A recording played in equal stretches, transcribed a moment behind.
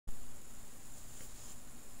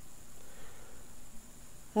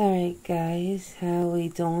Alright guys, how are we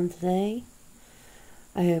doing today?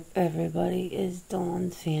 I hope everybody is doing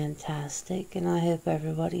fantastic and I hope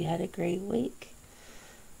everybody had a great week.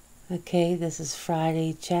 Okay, this is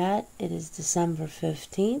Friday Chat. It is December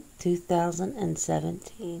 15th,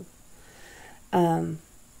 2017.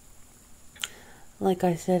 Like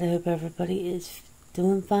I said, I hope everybody is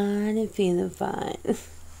doing fine and feeling fine.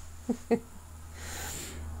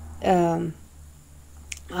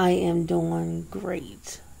 I am doing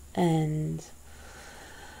great, and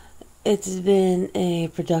it's been a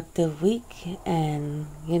productive week, and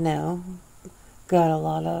got a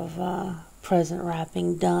lot of present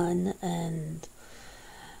wrapping done, and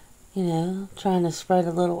trying to spread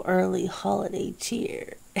a little early holiday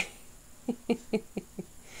cheer.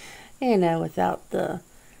 Without the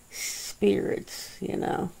spirits,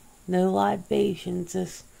 no libations,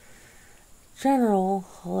 just general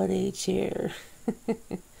holiday cheer.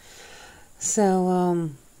 So,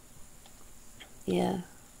 yeah.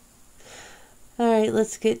 Alright,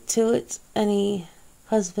 let's get to it. Any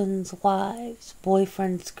husbands, wives,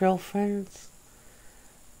 boyfriends, girlfriends,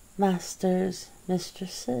 masters,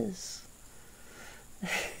 mistresses,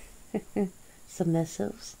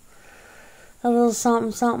 submissives, a little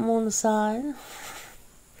something, something on the side,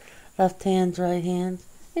 left hands, right hands,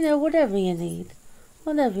 whatever you need,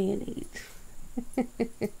 whatever you need.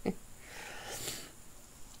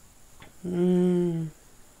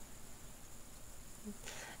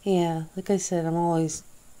 Yeah, like I said, I always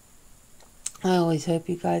hope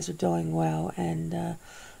you guys are doing well, and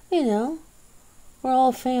we're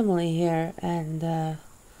all family here, and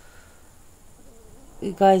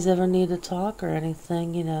you guys ever need to talk or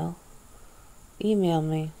anything, email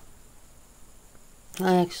me.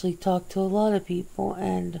 I actually talk to a lot of people,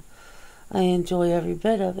 and I enjoy every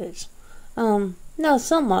bit of it. No,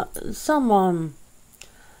 some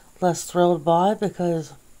less thrilled by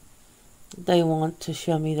because they want to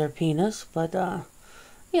show me their penis, but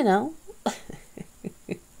you know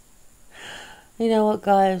what,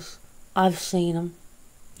 guys, I've seen them.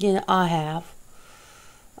 I have.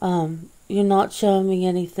 You're not showing me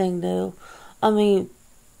anything new. I mean,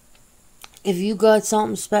 if you got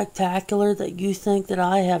something spectacular that you think that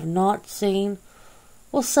I have not seen,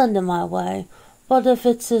 well, send it my way. But if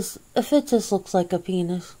it just looks like a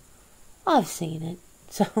penis, I've seen it.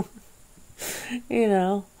 So, you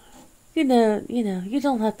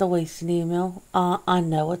don't have to waste an email. I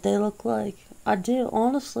know what they look like. I do,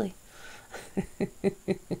 honestly.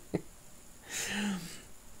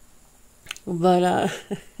 But,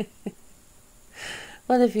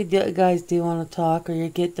 but if you guys do want to talk, or you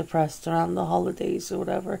get depressed around the holidays or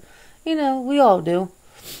whatever, we all do.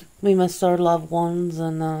 We miss our loved ones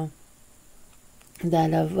and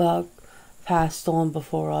that have passed on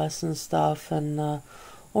before us and stuff, and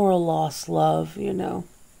or a lost love, You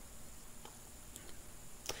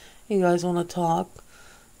guys want to talk?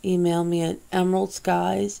 Email me at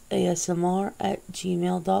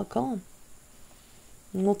emeraldskiesasmr@gmail.com,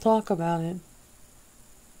 and we'll talk about it.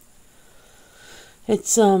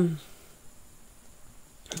 It's known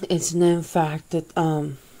fact that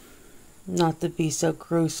not to be so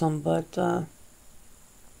gruesome, but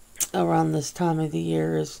around this time of the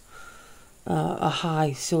year is a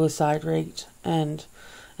high suicide rate, and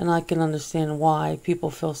I can understand why people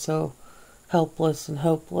feel so helpless and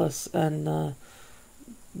hopeless and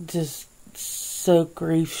just so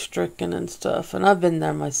grief stricken and stuff. And I've been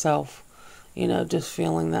there myself, just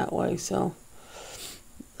feeling that way. So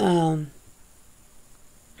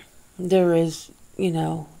there is,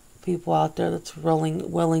 people out there that's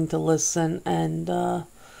willing to listen, and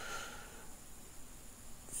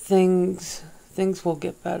things will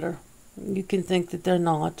get better. You can think that they're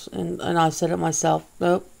not, and I said it myself.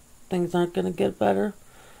 Nope, things aren't going to get better.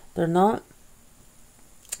 They're not.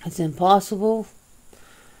 It's impossible.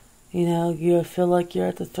 You feel like you're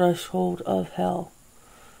at the threshold of hell.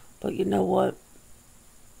 But you know what?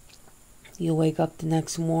 You wake up the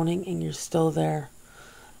next morning and you're still there.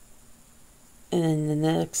 And then the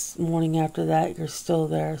next morning after that, you're still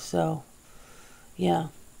there. So, yeah.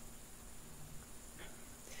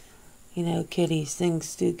 Kiddies,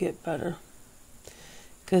 things do get better.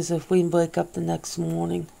 Because if we wake up the next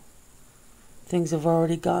morning, things have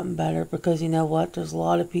already gotten better. Because you know what? There's a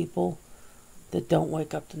lot of people that don't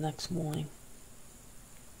wake up the next morning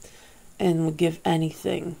and would give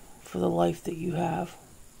anything for the life that you have.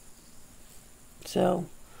 So,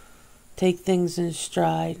 take things in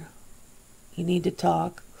stride. You need to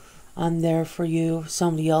talk. I'm there for you.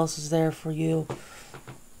 Somebody else is there for you.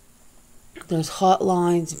 There's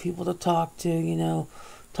hotlines and people to talk to,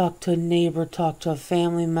 talk to a neighbor, talk to a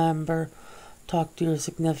family member, talk to your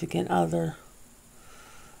significant other.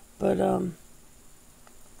 But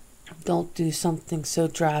don't do something so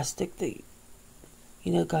drastic that,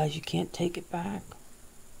 guys, you can't take it back.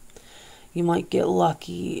 You might get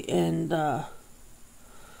lucky and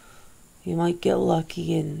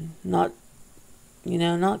not,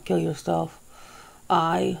 not kill yourself.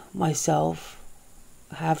 I, myself,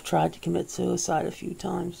 have tried to commit suicide a few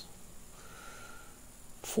times.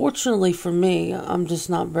 Fortunately for me, I'm just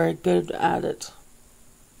not very good at it.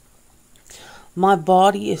 My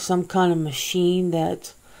body is some kind of machine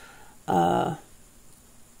that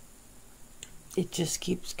it just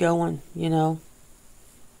keeps going,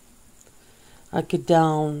 I could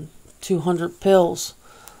down 200 pills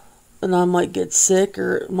and I might get sick,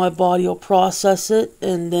 or my body will process it,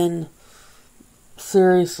 and then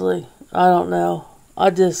seriously, I don't know.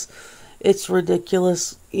 It's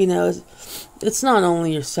ridiculous. It's not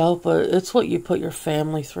only yourself, but it's what you put your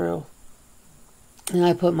family through. And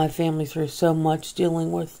I put my family through so much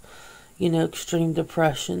dealing with, extreme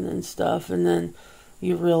depression and stuff. And then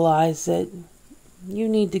you realize that you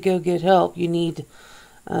need to go get help. You need,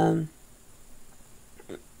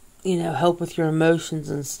 help with your emotions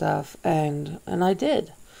and stuff. And I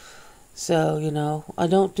did. So, I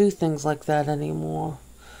don't do things like that anymore.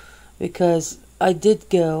 Because I did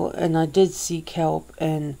go and I did seek help,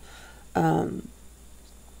 and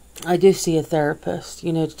I do see a therapist,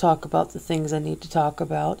 to talk about the things I need to talk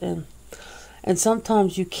about. And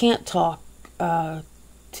sometimes you can't talk to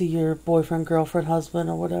your boyfriend, girlfriend, husband,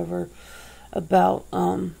 or whatever about,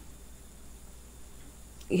 the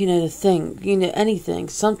thing, anything.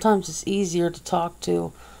 Sometimes it's easier to talk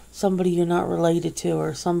to somebody you're not related to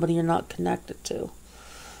or somebody you're not connected to.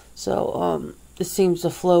 So, it seems to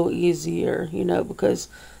flow easier, because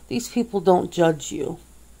these people don't judge you.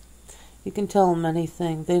 You can tell them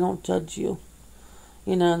anything. They don't judge you.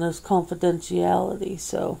 And there's confidentiality.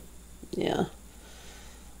 So, yeah.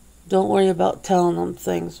 Don't worry about telling them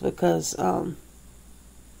things, because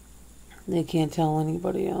they can't tell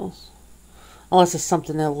anybody else. Unless it's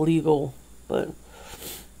something illegal. But,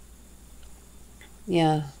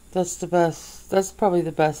 yeah, that's the best. That's probably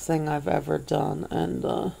the best thing I've ever done.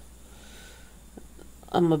 And,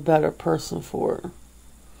 I'm a better person for it.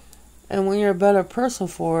 And when you're a better person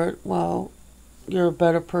for it, well, you're a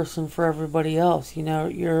better person for everybody else.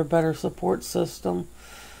 You're a better support system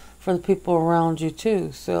for the people around you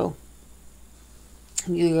too. So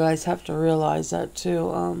you guys have to realize that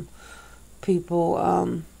too. People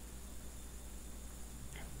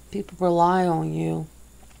rely on you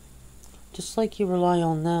just like you rely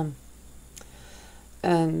on them.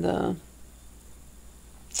 And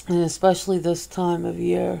especially this time of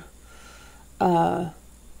year,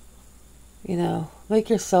 make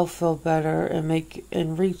yourself feel better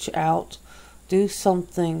and reach out. Do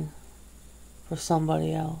something for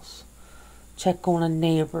somebody else. Check on a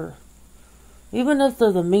neighbor. Even if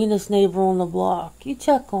they're the meanest neighbor on the block, you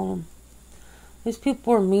check on them. These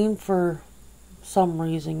people are mean for some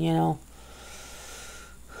reason,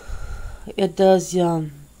 It does, to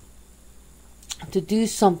do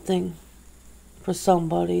something for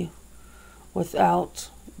somebody without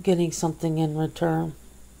getting something in return.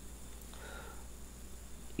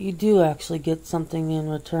 You do actually get something in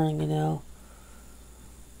return, It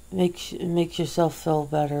makes yourself feel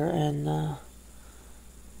better, and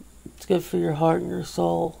it's good for your heart and your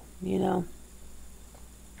soul,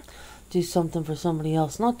 Do something for somebody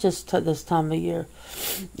else, not just this time of year.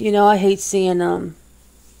 I hate seeing,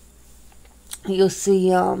 you'll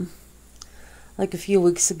see, like a few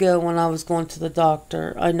weeks ago when I was going to the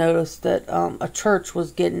doctor, I noticed that a church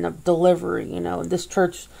was getting a delivery, and this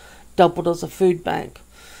church doubled as a food bank,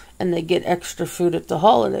 and they get extra food at the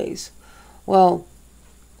holidays. Well,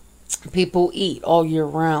 people eat all year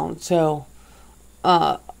round, so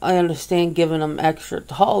I understand giving them extra at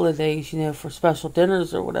the holidays, for special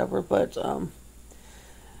dinners or whatever, but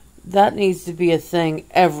that needs to be a thing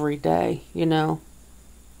every day, It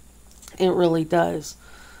really does.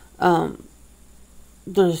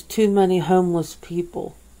 There's too many homeless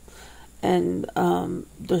people, and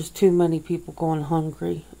there's too many people going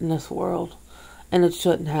hungry in this world, and it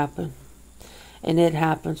shouldn't happen. And it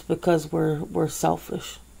happens because we're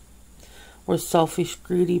selfish. We're selfish,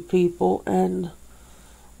 greedy people, and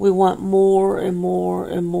we want more and more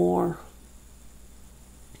and more.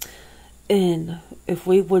 And if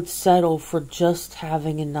we would settle for just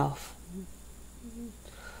having enough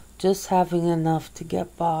to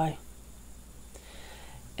get by,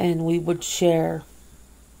 and we would share,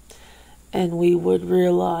 and we would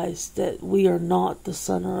realize that we are not the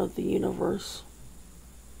center of the universe,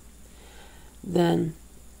 then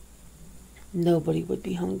nobody would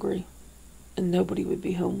be hungry and nobody would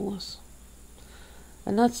be homeless.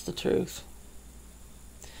 And that's the truth.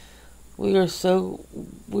 We are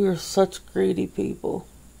such greedy people.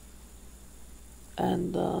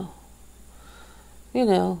 And,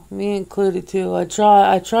 me included too. I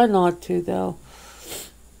try not to though.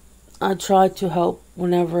 I try to help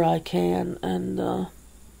whenever I can, and, I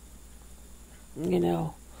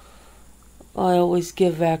always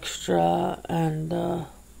give extra, and, I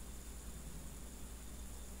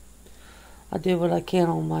do what I can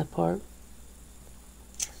on my part.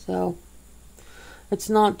 So, it's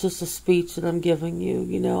not just a speech that I'm giving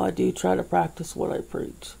you. I do try to practice what I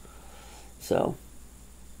preach. So,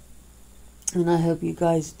 and I hope you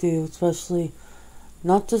guys do, especially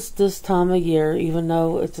not just this time of year, even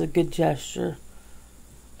though it's a good gesture,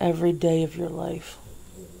 every day of your life.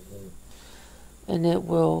 And it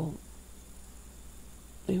will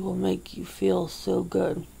make you feel so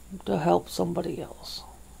good to help somebody else.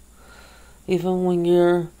 Even when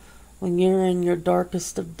you're in your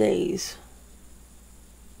darkest of days,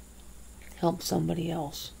 help somebody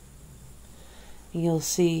else. And you'll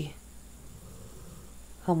see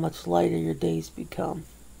how much lighter your days become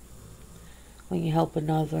when you help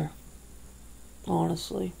another,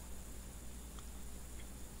 honestly.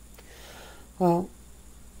 Well,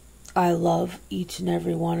 I love each and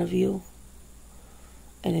every one of you.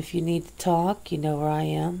 And if you need to talk, you know where I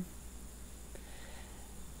am.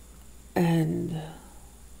 And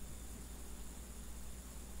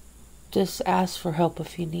just ask for help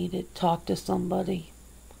if you need it. Talk to somebody.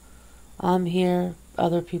 I'm here.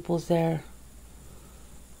 Other people's there.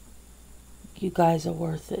 You guys are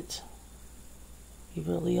worth it. You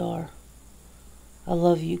really are. I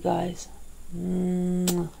love you guys.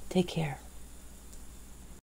 Take care.